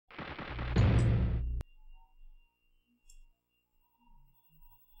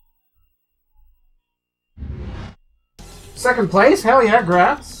Second place? Hell yeah,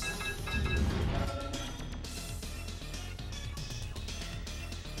 grats.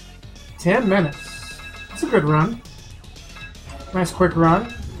 $10 minutes. That's a good run. Nice quick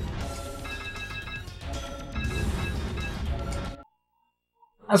run.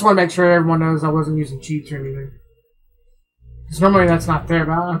 I just want to make sure everyone knows I wasn't using cheats or anything. Because normally that's not there,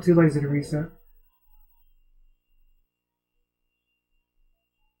 but I'm too lazy to reset.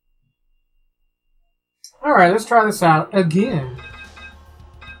 Alright, let's try this out again.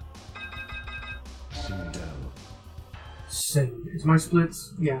 Sindel. Is my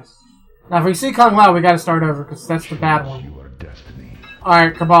splits? Yes. Now if we see Kung Lao, we gotta start over, because that's the bad one.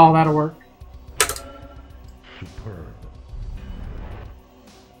 Alright, Cabal, that'll work. Superb.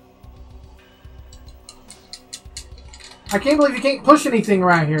 I can't believe you can't push anything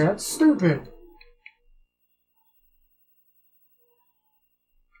right here. That's stupid.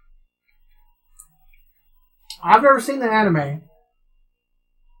 I've never seen the anime.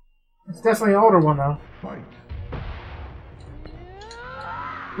 It's definitely an older one, though. Fight.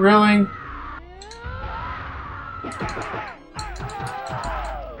 Really?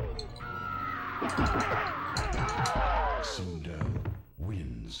 Sindel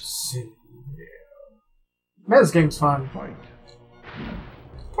wins. Man, this game's fun. Fight.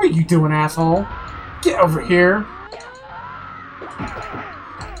 What are you doing, asshole? Get over here.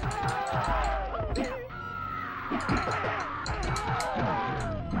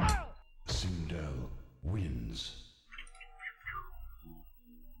 Sindel wins.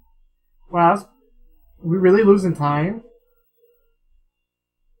 Wow, are we really losing time?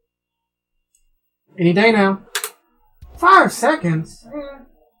 Any day now. 5 seconds?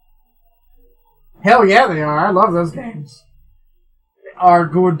 Hell yeah, they are. I love those games. They are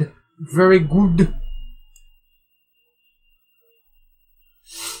good. Very good.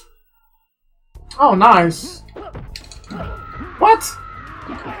 Oh, nice. What?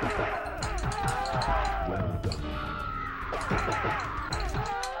 Well done.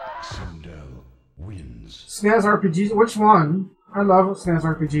 Sindel wins. SNES RPGs? Which one? I love SNES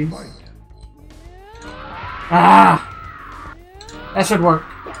RPGs. Fight. Ah! That should work.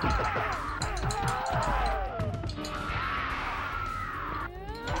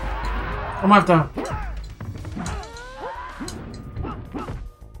 I'm gonna have to...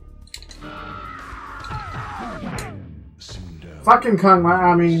 Sindel. Fucking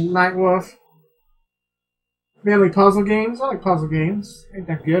Night Wolf. Mainly puzzle games? I like puzzle games. Ain't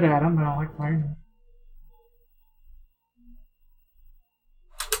that good at them, but I like playing them.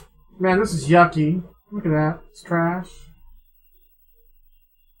 Man, this is yucky. Look at that. It's trash.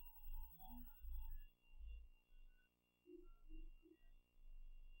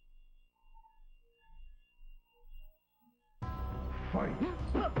 Fight.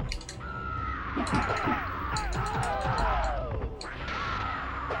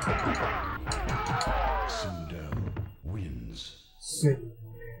 Sindel wins. Sindel.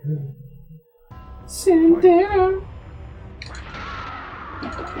 Sindel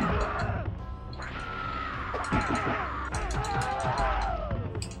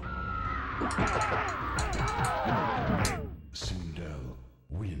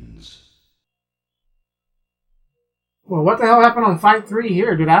wins. Well, what the hell happened on Fight 3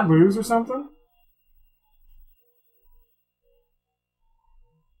 here? Did I lose or something?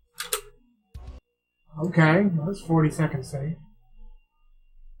 Okay, well, that's 40 seconds save.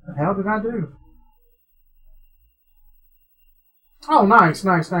 What the hell did I do? Oh, nice,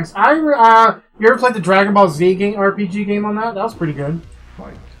 nice, nice. You ever played the Dragon Ball Z game, RPG game on that? That was pretty good.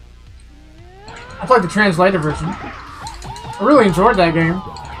 Fight. I played the translated version. I really enjoyed that game.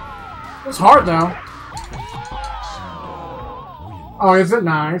 It was hard, though. Oh, is it?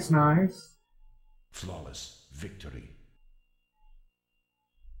 Nice, nice. Flawless victory.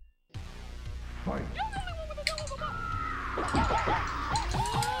 Fight.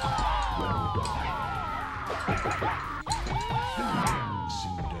 Well done.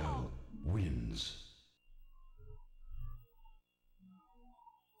 Sindel wins.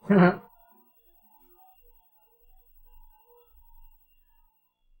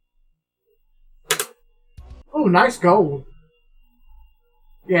 Oh, nice gold.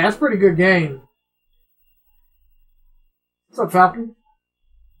 Yeah, that's a pretty good game. What's up, Falcon?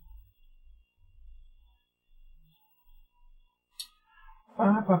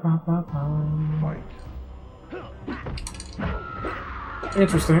 Fight.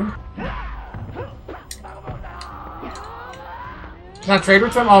 Interesting. Can I trade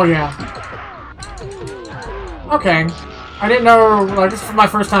with him? Oh, yeah. Okay. I didn't know, like, this is my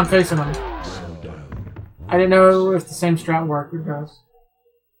first time facing him. I didn't know if the same strat worked. It does.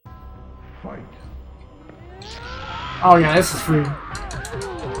 Fight. Oh yeah, this is free.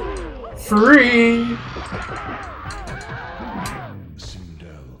 Free!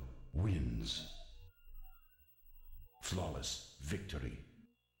 Sindel wins. Flawless victory.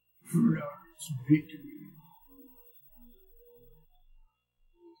 Flawless victory.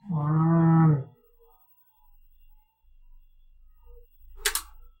 Come on.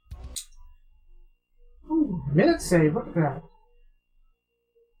 Ooh, minute save, look at that.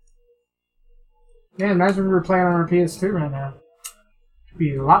 Yeah, imagine we were playing on our PS2 right now. It'd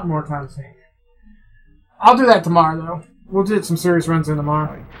be a lot more time saved. I'll do that tomorrow, though. We'll do some serious runs in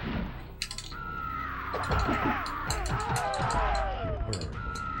tomorrow.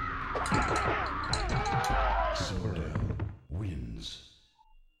 Sindel wins.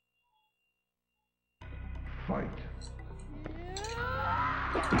 Fight.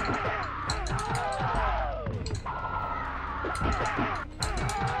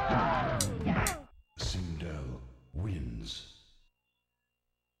 Sindel wins.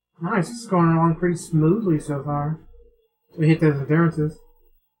 Nice, this is going along pretty smoothly so far. We hit those endurance.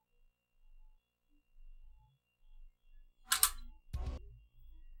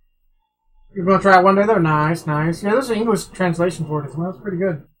 You're gonna try it one day though? Nice, nice. Yeah, there's an English translation for it as well. It's pretty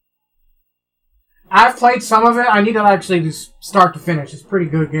good. I've played some of it. I need to actually just start to finish. It's a pretty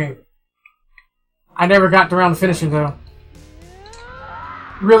good game. I never got around to finishing though.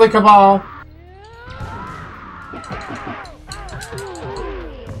 Really, Cabal?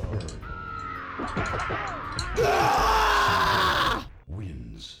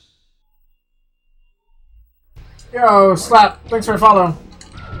 Wins. Yo, Slap. Thanks for a follow.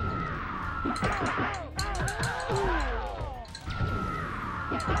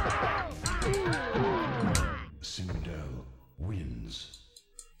 Sindel wins.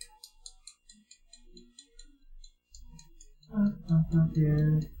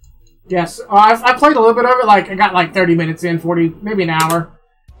 Yes, I played a little bit of it. Like I got like 30 minutes in, 40, maybe an hour,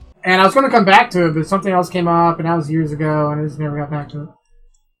 and I was going to come back to it, but something else came up, and that was years ago, and I just never got back to it.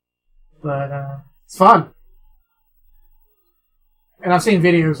 But it's fun, and I've seen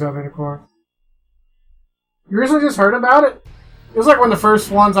videos of it, of course. You recently just heard about it? It was like one of the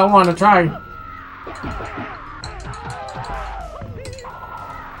first ones I wanted to try.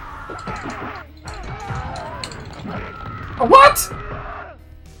 What?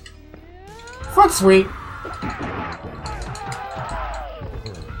 That's sweet.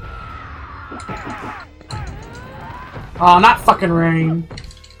 Oh, not fucking rain.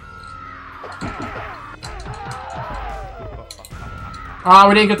 Ah,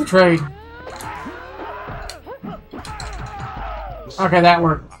 we didn't get the trade. Okay, that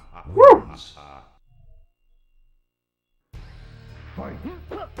worked. Woo! Fight.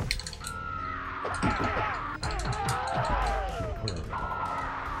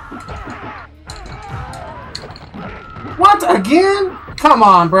 What? Again? Come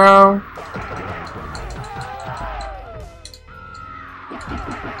on, bro.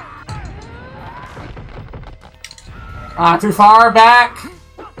 Ah, too far back.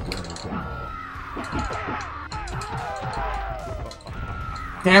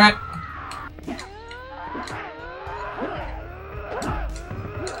 Damn it.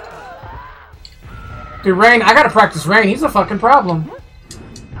 Dude, Rain, I gotta practice Rain. He's a fucking problem.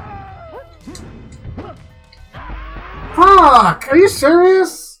 Fuck! Are you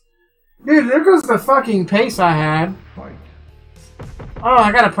serious? Dude, there goes the fucking pace I had. Oh,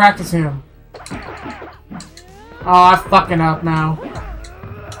 I gotta practice him. Oh, I'm fucking up now.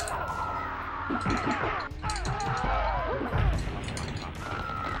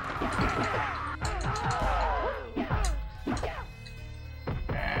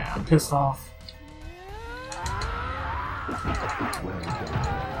 Yeah, I'm pissed off.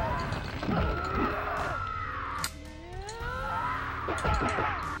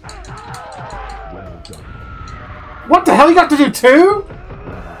 What the hell? You got to do two?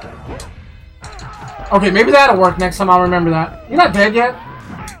 Okay, maybe that'll work next time. I'll remember that. You're not dead yet?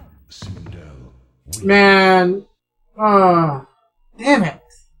 Man. Damn it.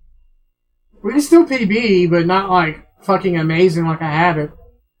 We can still PB, but not like fucking amazing like I had it.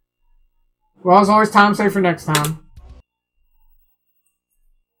 Well, it's always time save for next time.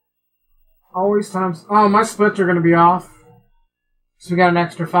 Always time. Oh, my splits are gonna be off. So we got an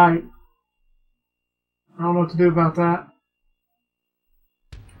extra fight. I don't know what to do about that.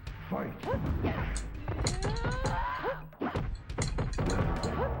 Fight.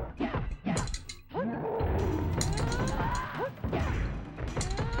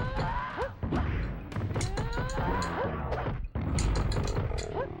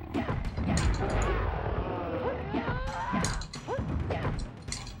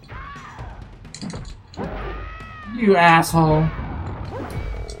 You asshole.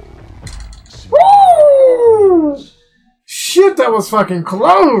 Woo! Shit, that was fucking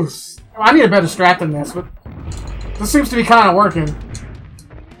close! I need a better strat than this, but this seems to be kind of working.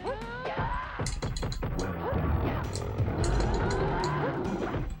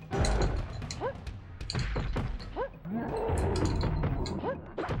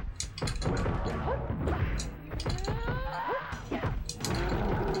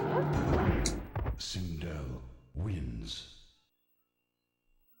 Sindel wins.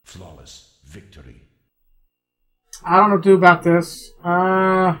 Flawless victory. I don't know what to do about this.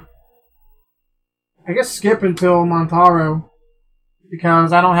 I guess skip until Montaro,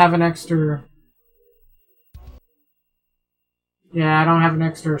 because I don't have an extra. Yeah, I don't have an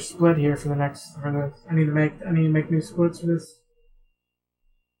extra split here for the next for this. I need to make new splits for this.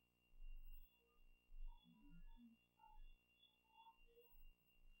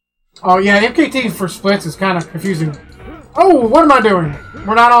 Oh yeah, MKT for splits is kind of confusing. Oh, what am I doing?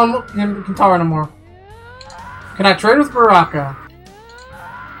 We're not on Kintaro anymore. Can I trade with Baraka?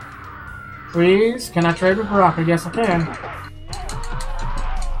 Please? Can I trade with Baraka? Yes, I can.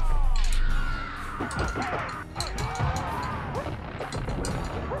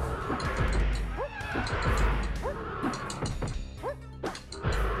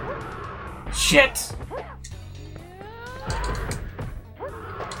 Shit!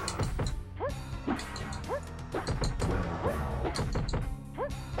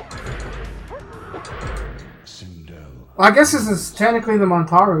 Well, I guess this is technically the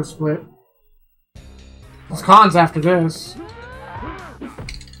Montaro split. There's cons after this.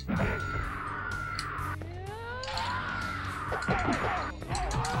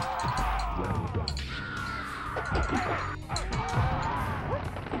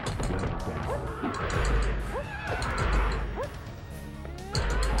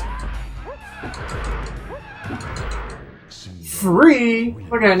 Free?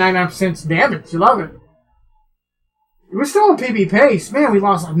 Look at that 99% damage. You love it. We're still on PB pace. Man, we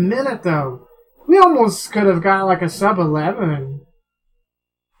lost a minute though. We almost could have got like a sub 11.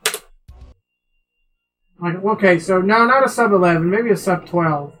 Like, okay, so no, not a sub 11. Maybe a sub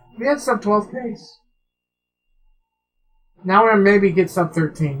 12. We had sub 12 pace. Now we're gonna maybe get sub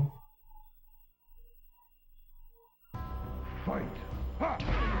 13. Fight.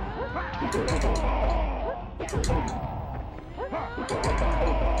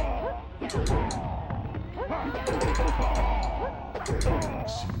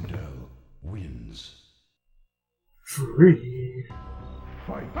 Sindel wins. Free.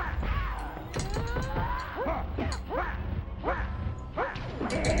 Fight.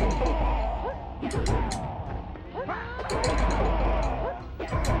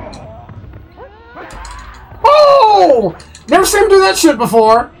 Oh! Never seen him do that shit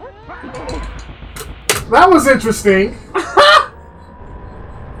before. That was interesting.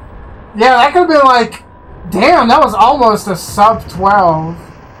 Yeah, that could have been like, damn, that was almost a sub 12.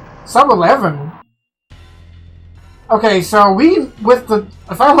 Sub 11. Okay, so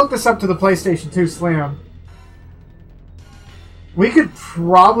if I hook this up to the PlayStation 2 Slim, we could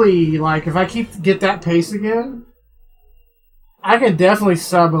probably, like, if I get that pace again, I can definitely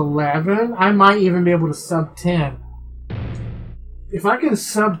sub 11. I might even be able to sub 10. If I can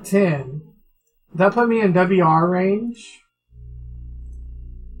sub 10, that put me in WR range.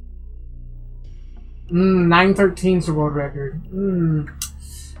 913 is the world record.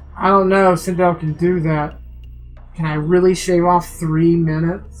 I don't know if Sindel can do that. Can I really shave off 3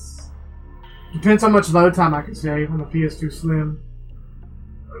 minutes? Depends how much load time I can save on the PS2 Slim.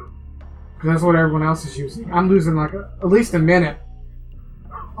 Because that's what everyone else is using. I'm losing like at least a minute.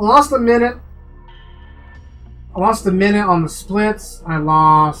 I lost a minute. I lost a minute on the splits. I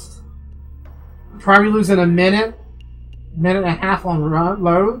lost... probably losing a minute. Minute and a half on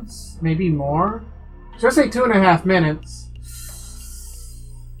loads. Maybe more. So I say 2.5 minutes.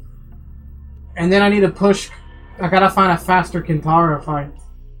 And then I need to push... I gotta find a faster Kintaro fight.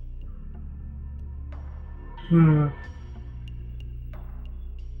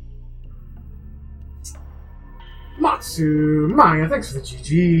 Matsu Maya, thanks for the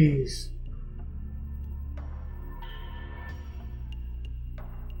GGs.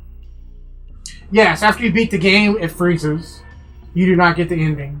 Yes, after you beat the game, it freezes. You do not get the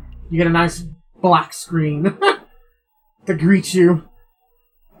ending. You get a nice black screen to greet you.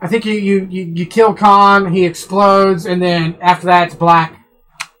 I think you kill Khan, he explodes, and then after that it's black.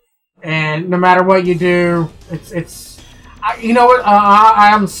 And no matter what you do, you know what? I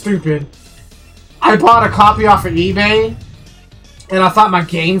am stupid. I bought a copy off of eBay, and I thought my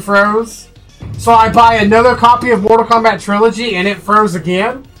game froze. So I buy another copy of Mortal Kombat Trilogy, and it froze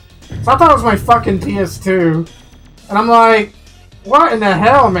again. So I thought it was my fucking PS2. And I'm like, what in the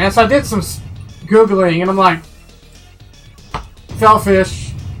hell, man? So I did some Googling, and I'm like,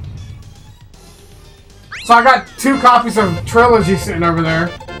 Fellfish. So I got 2 copies of Trilogy sitting over there.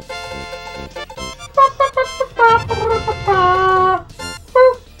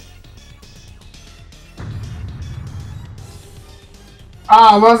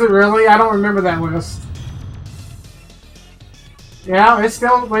 Oh, was it really? I don't remember that list. Yeah, it's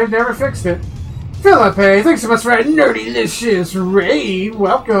still, they've never fixed it. Philippe, thanks so much for that nerdylicious raid.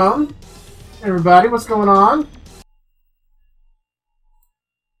 Welcome. Everybody, what's going on?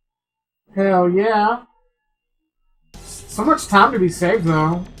 Hell yeah. So much time to be saved,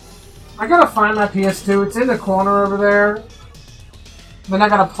 though. I gotta find my PS2. It's in the corner over there. Then I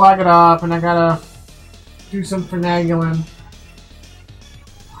gotta plug it up, and I gotta do some finagling.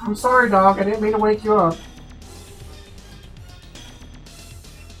 I'm sorry, dog. I didn't mean to wake you up.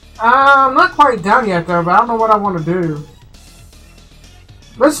 I'm not quite done yet, though, but I don't know what I want to do.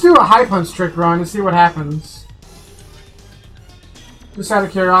 Let's do a high punch trick run and see what happens. Just out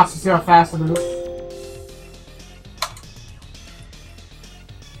of curiosity, see how fast it is.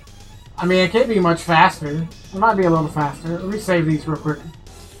 I mean, it can't be much faster. It might be a little faster. Let me save these real quick.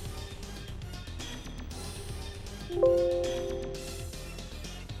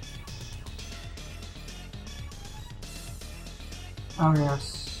 Oh,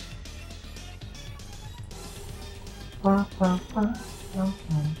 yes.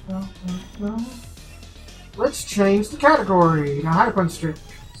 Let's change the category. Now, high punch trick.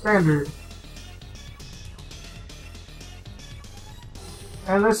 Standard.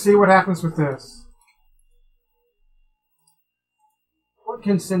 And let's see what happens with this. What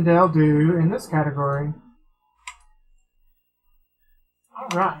can Sindel do in this category?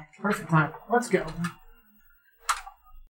 Alright, perfect time. Let's go.